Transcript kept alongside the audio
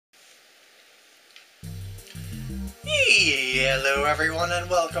Hello everyone and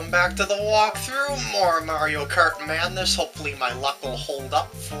welcome back to the walkthrough. More Mario Kart Madness. Hopefully my luck will hold up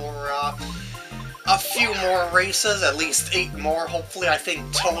for a few more races, at least 8 more hopefully. I think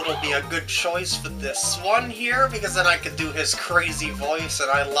Toad will be a good choice for this one here, because then I could do his crazy voice, and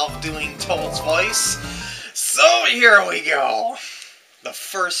I love doing Toad's voice. So here we go. The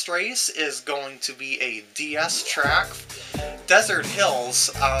first race is going to be a DS track, Desert Hills.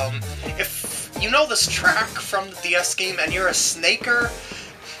 If you know this track from the DS game and you're a snaker,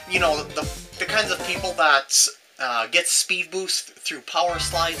 you know, the kinds of people that get speed boost through power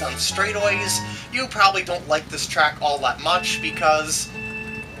slides on straightaways, you probably don't like this track all that much, because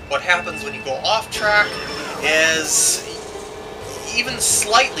what happens when you go off track is, even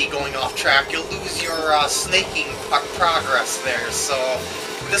slightly going off track, you'll lose your snaking progress there. So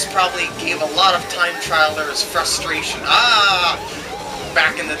this probably gave a lot of time trialers frustration.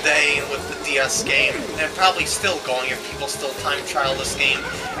 Back in the day with the DS game, and probably still going if people still time trial this game.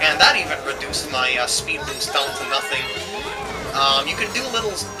 And that even reduced my speed boost down to nothing. You can do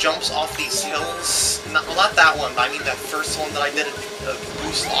little jumps off these hills. Well, not that one, but I mean that first one that I did a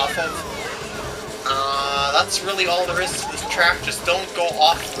boost off of. That's really all there is to this track. Just don't go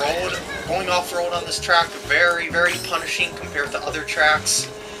off-road. Going off-road on this track, very, very punishing compared to other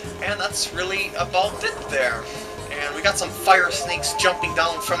tracks. And that's really about it there. And we got some fire snakes jumping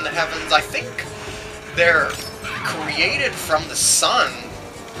down from the heavens. I think they're created from the sun.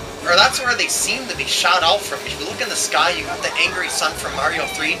 Or that's where they seem to be shot out from. If you look in the sky, you got the angry sun from Mario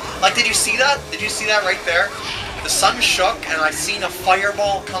 3. Like, did you see that? Did you see that right there? The sun shook, and I seen a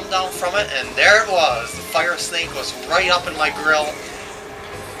fireball come down from it, and there it was. The fire snake was right up in my grill.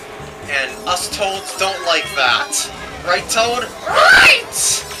 And us Toads don't like that. Right, Toad?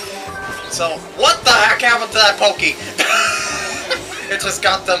 Right! So, what the heck happened to that Pokey? It just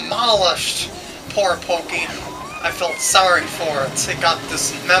got demolished. Poor Pokey. I felt sorry for it. It got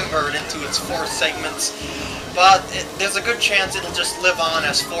dismembered into its 4 segments. But there's a good chance it'll just live on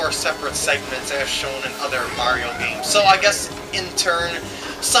as 4 separate segments as shown in other Mario games. So I guess, in turn,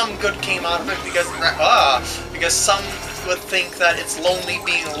 some good came out of it, because some would think that it's lonely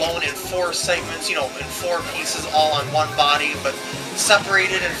being alone in 4 segments, you know, in 4 pieces all on one body, but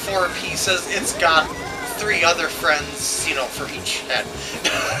separated in 4 pieces, it's got 3 other friends, you know, for each head.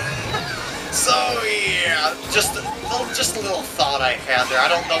 So yeah, just a little thought I had there. I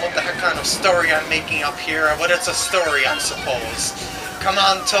don't know what the heck kind of story I'm making up here, but it's a story, I suppose. Come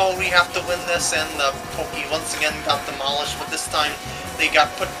on, Toad, we have to win this, and the Pokey once again got demolished, but this time they got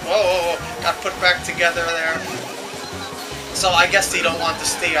put back together there. So I guess they don't want to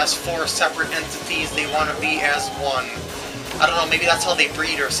stay as 4 separate entities, they want to be as one. I don't know, maybe that's how they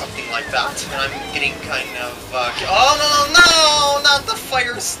breed or something like that. And I'm getting kind of, oh no, not the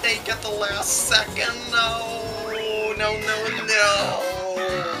fire snake at the last second, no.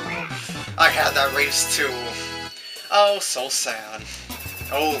 I had that race too. Oh, so sad.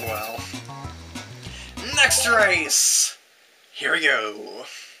 Oh well. Next race! Here we go.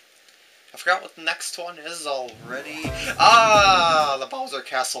 I forgot what the next one is already. The Bowser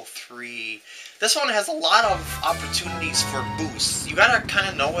Castle 3. This one has a lot of opportunities for boosts. You gotta kind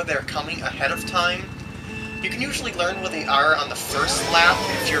of know where they're coming ahead of time. You can usually learn where they are on the first lap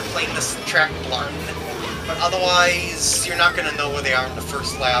if you're playing this track blind. But otherwise, you're not gonna know where they are on the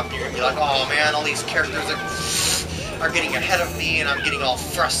first lap. You're gonna be like, oh man, all these characters are getting ahead of me, and I'm getting all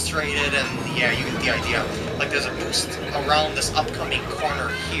frustrated, and yeah, you get the idea. Like, there's a boost around this upcoming corner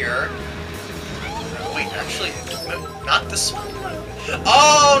here. Wait, actually, not this one.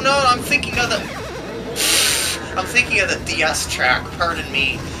 Oh no, I'm thinking of the DS track. Pardon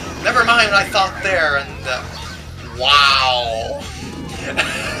me. Never mind what I thought there. And wow,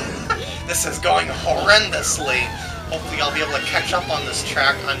 this is going horrendously. Hopefully, I'll be able to catch up on this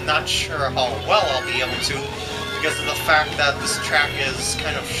track. I'm not sure how well I'll be able to, because of the fact that this track is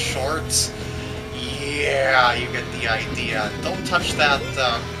kind of short. Yeah, you get the idea. Don't touch that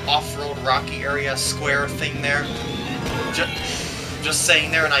off-road rocky area square thing there. Just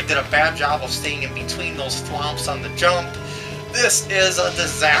saying there, and I did a bad job of staying in between those thwomps on the jump. This is a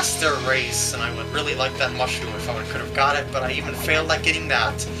disaster race, and I would really like that mushroom if I could have got it, but I even failed at getting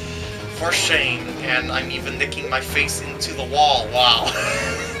that. For shame, and I'm even nicking my face into the wall. Wow.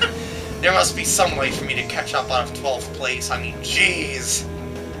 There must be some way for me to catch up out of 12th place. I mean, jeez.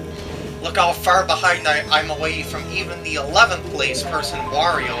 Look how far behind I'm away from even the 11th place person,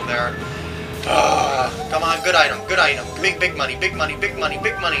 Wario, there. Come on, good item, good item. Big money, big money, big money,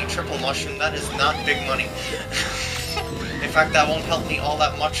 big money. Triple mushroom, that is not big money. In fact, that won't help me all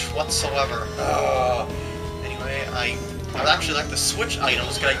that much whatsoever. Anyway, I I would actually like to switch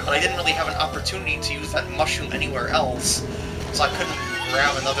items, but I didn't really have an opportunity to use that mushroom anywhere else. So I couldn't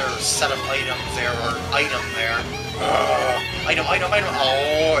grab another set of items there, or item there. Item.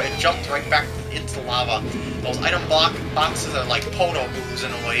 Oh, it jumped right back into the lava. Those item boxes are like Podo boos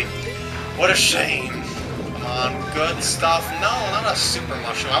in a way. What a shame. Come on, good stuff. No, not a super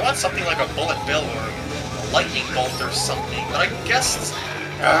mushroom. I want something like a bullet bill or a lightning bolt or something. But I guess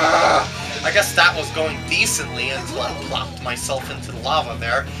that was going decently until I plopped myself into the lava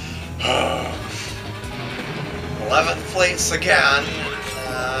there. 11th place again.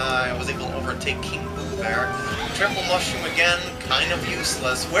 I was able to overtake King Boo there. Triple mushroom again, kind of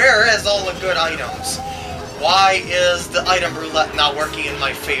useless. Where is all the good items? Why is the item roulette not working in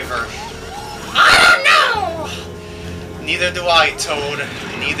my favor? I don't know! Neither do I, Toad.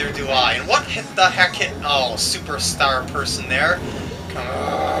 Neither do I. And what the heck hit? Oh, superstar person there. Come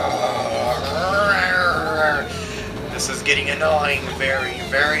on. This is getting annoying. Very,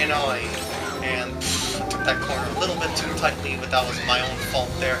 very annoying. And took that corner a little bit too tightly, but that was my own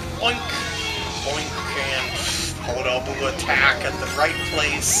fault there. Oink! Oink, and Podo Boo attack at the right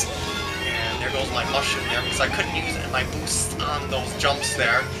place. And there goes my mushroom there, because I couldn't use my boost on those jumps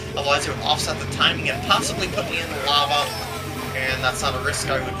there. Otherwise it would offset the timing and possibly put me in the lava. And that's not a risk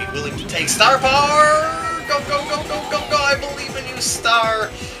I would be willing to take. Star power! Go, go, go, go, go, go! I believe in you, Star!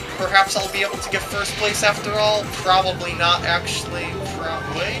 Perhaps I'll be able to get first place after all? Probably not, actually.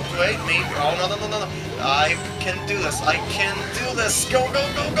 Wait, maybe. Oh, no. I can do this. I can do this. Go,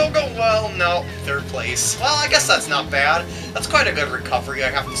 go, go, go, go. Well, no. Third place. Well, I guess that's not bad. That's quite a good recovery, I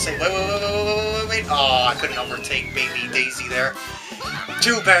have to say. Wait. Oh, I couldn't overtake Baby Daisy there.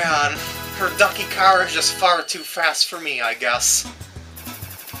 Too bad. Her ducky car is just far too fast for me, I guess.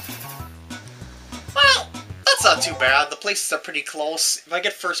 Well, that's not too bad. The places are pretty close. If I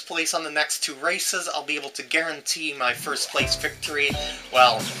get first place on the next two races, I'll be able to guarantee my first place victory.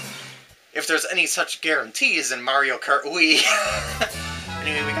 Well, if there's any such guarantees in Mario Kart Wii.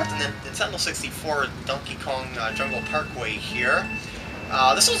 Anyway, we got the Nintendo 64 Donkey Kong Jungle Parkway here.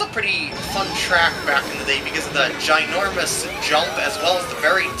 This was a pretty fun track back in the day because of the ginormous jump as well as the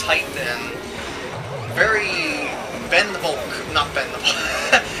very tight and very bendable, not bendable,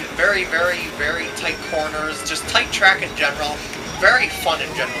 very, very, very tight corners, just tight track in general, very fun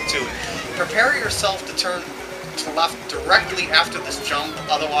in general too. Prepare yourself to turn to left directly after this jump,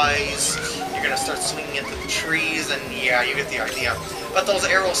 otherwise you're going to start swinging into the trees, and yeah, you get the idea. But those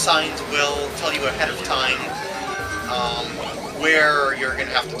arrow signs will tell you ahead of time where you're going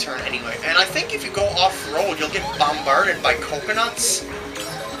to have to turn anyway. And I think if you go off-road, you'll get bombarded by coconuts.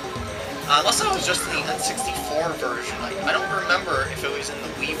 Unless I was just in the N64 version. I don't remember if it was in the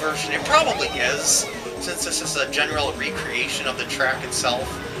Wii version. It probably is, since this is a general recreation of the track itself.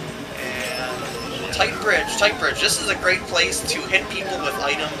 And tight bridge. This is a great place to hit people with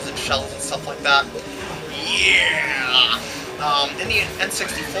items and shells and stuff like that. Yeah! In the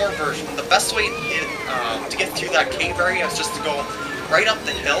N64 version, the best way to get through that cave area is just to go right up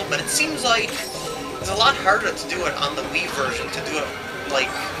the hill, but it seems like it's a lot harder to do it on the Wii version, to do it, like,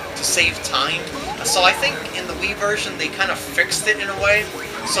 to save time. So I think in the Wii version they kind of fixed it in a way,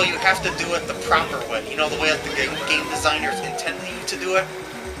 so you have to do it the proper way, you know, the way that the game designers intended you to do it.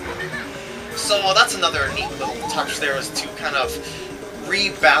 So that's another neat little touch there, is to kind of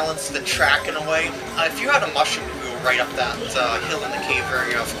rebalance the track in a way. If you had a mushroom, you would go right up that hill in the cave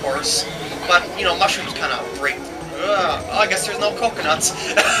area, of course. But, you know, mushrooms kind of break... I guess there's no coconuts.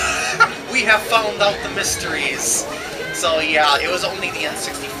 We have found out the mysteries. So yeah, it was only the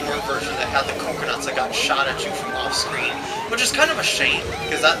N64 version that had the coconuts that got shot at you from off-screen, which is kind of a shame,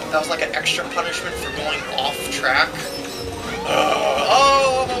 because that was like an extra punishment for going off-track.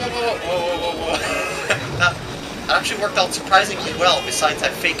 That actually worked out surprisingly well, besides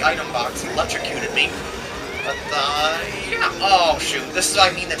that fake item box electrocuted me. But, yeah. Oh, shoot. This is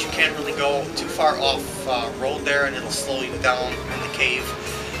what I mean, that you can't really go too far off-road there, and it'll slow you down in the cave.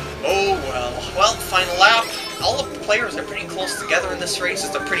 Oh, well. Well, final lap. All the players are pretty close together in this race.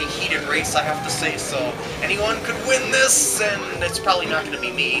 It's a pretty heated race, I have to say, so anyone could win this, and it's probably not going to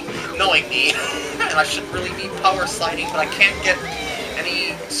be me, knowing me. And I should really be power sliding, but I can't get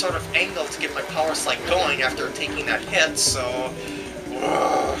any sort of angle to get my power slide going after taking that hit, so...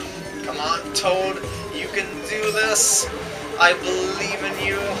 Come on, Toad. You can do this. I believe in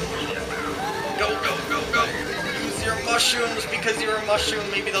you. Go, go, go, go. Use your mushrooms, because you're a mushroom.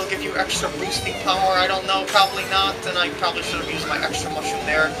 Maybe they'll give you extra boosting power. I don't know. Probably not. And I probably should have used my extra mushroom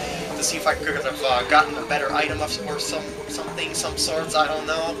there to see if I could have gotten a better item or something, some sorts. I don't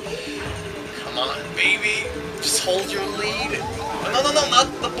know. Come on, baby. Just hold your lead. No, not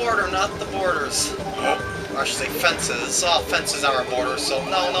the border, not the borders. or I should say fences. Oh, fences are a border, so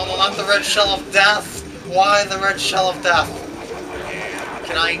no, not the red shell of death! Why the red shell of death?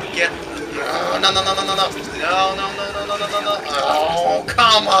 Can I get... No. Oh,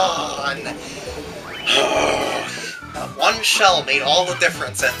 come on! That one shell made all the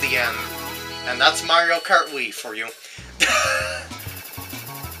difference at the end. And that's Mario Kart Wii for you.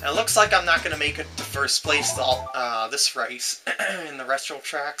 It looks like I'm not going to make it to first place this race in the retro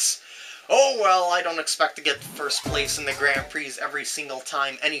tracks. Oh well, I don't expect to get first place in the Grand Prix every single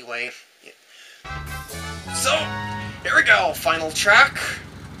time anyway. So, here we go, final track.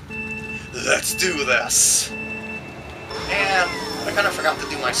 Let's do this. And I kind of forgot to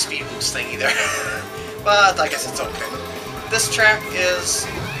do my speed boost thingy there. But I guess it's okay. This track is...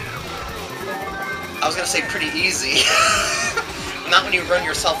 I was going to say pretty easy. Not when you run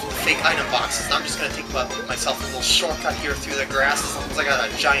yourself with fake item boxes. I'm just going to take myself a little shortcut here through the grass. As long as I got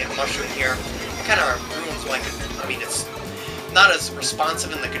a giant mushroom here. It kind of ruins my... I mean, it's not as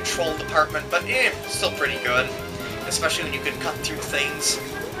responsive in the control department, but still pretty good. Especially when you can cut through things.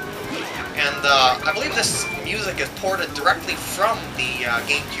 And I believe this music is ported directly from the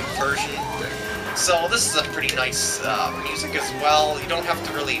GameCube version. So this is a pretty nice music as well. You don't have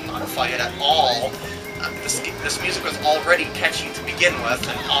to really modify it at all. This music was already catchy to begin with,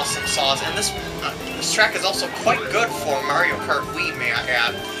 and awesome sauce. And this track is also quite good for Mario Kart Wii, may I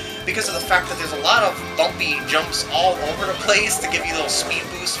add, because of the fact that there's a lot of bumpy jumps all over the place to give you those speed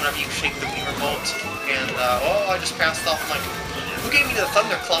boosts whenever you shake the Wii remote. And oh, I just passed off my... Who gave me the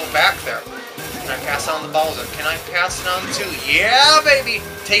Thunder Cloud back there? Can I pass on the Bowser? Can I pass it on too? Yeah, baby!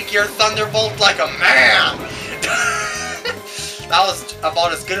 Take your Thunderbolt like a man! That was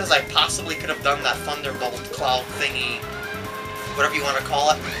about as good as I possibly could have done that Thunderbolt Cloud thingy. Whatever you want to call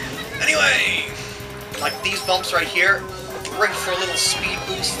it. Anyway! Like these bumps right here, great for a little speed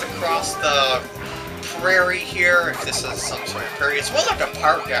boost across the prairie here. If this is some sort of prairie. It's more like a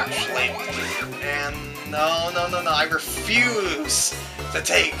park, actually. And no, I refuse to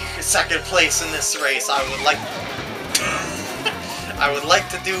take second place in this race. I would like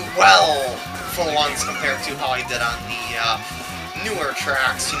to do well for once compared to how I did on the newer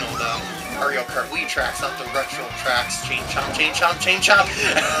tracks, you know, the Mario Kart Wii tracks, not the retro tracks. Chain chomp, chain chomp, chain chomp.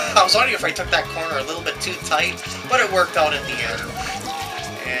 I was wondering if I took that corner a little bit too tight, but it worked out in the end.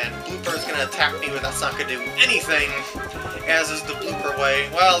 And Blooper's gonna attack me, but that's not gonna do anything. As is the Blooper way.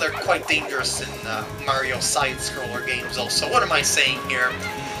 Well, they're quite dangerous in Mario side-scroller games also. What am I saying here?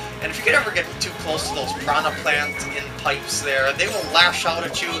 And if you could ever get too close to those Piranha Plant in pipes there, they will lash out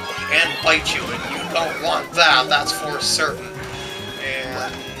at you and bite you, and you don't want that, that's for certain.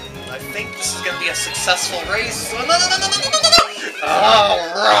 And I think this is going to be a successful race.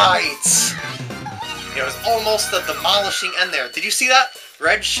 Alright! It was almost a demolishing end there. Did you see that?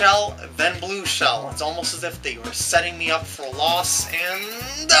 Red shell, then blue shell. It's almost as if they were setting me up for a loss,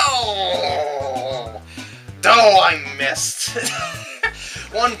 and... no! I missed.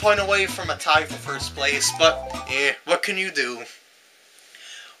 1 point away from a tie for first place, but what can you do?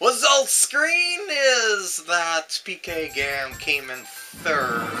 Result screen is that PkGam came in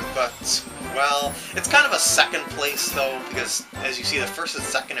third, but, well, it's kind of a second place though, because as you see, the first and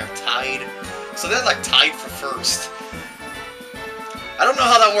second are tied. So they're like tied for first. I don't know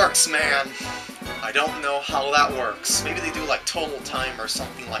how that works, man. I don't know how that works. Maybe they do like total time or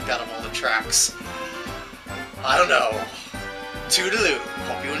something like that of all the tracks. I don't know. Toodaloo.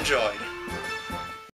 Hope you enjoyed.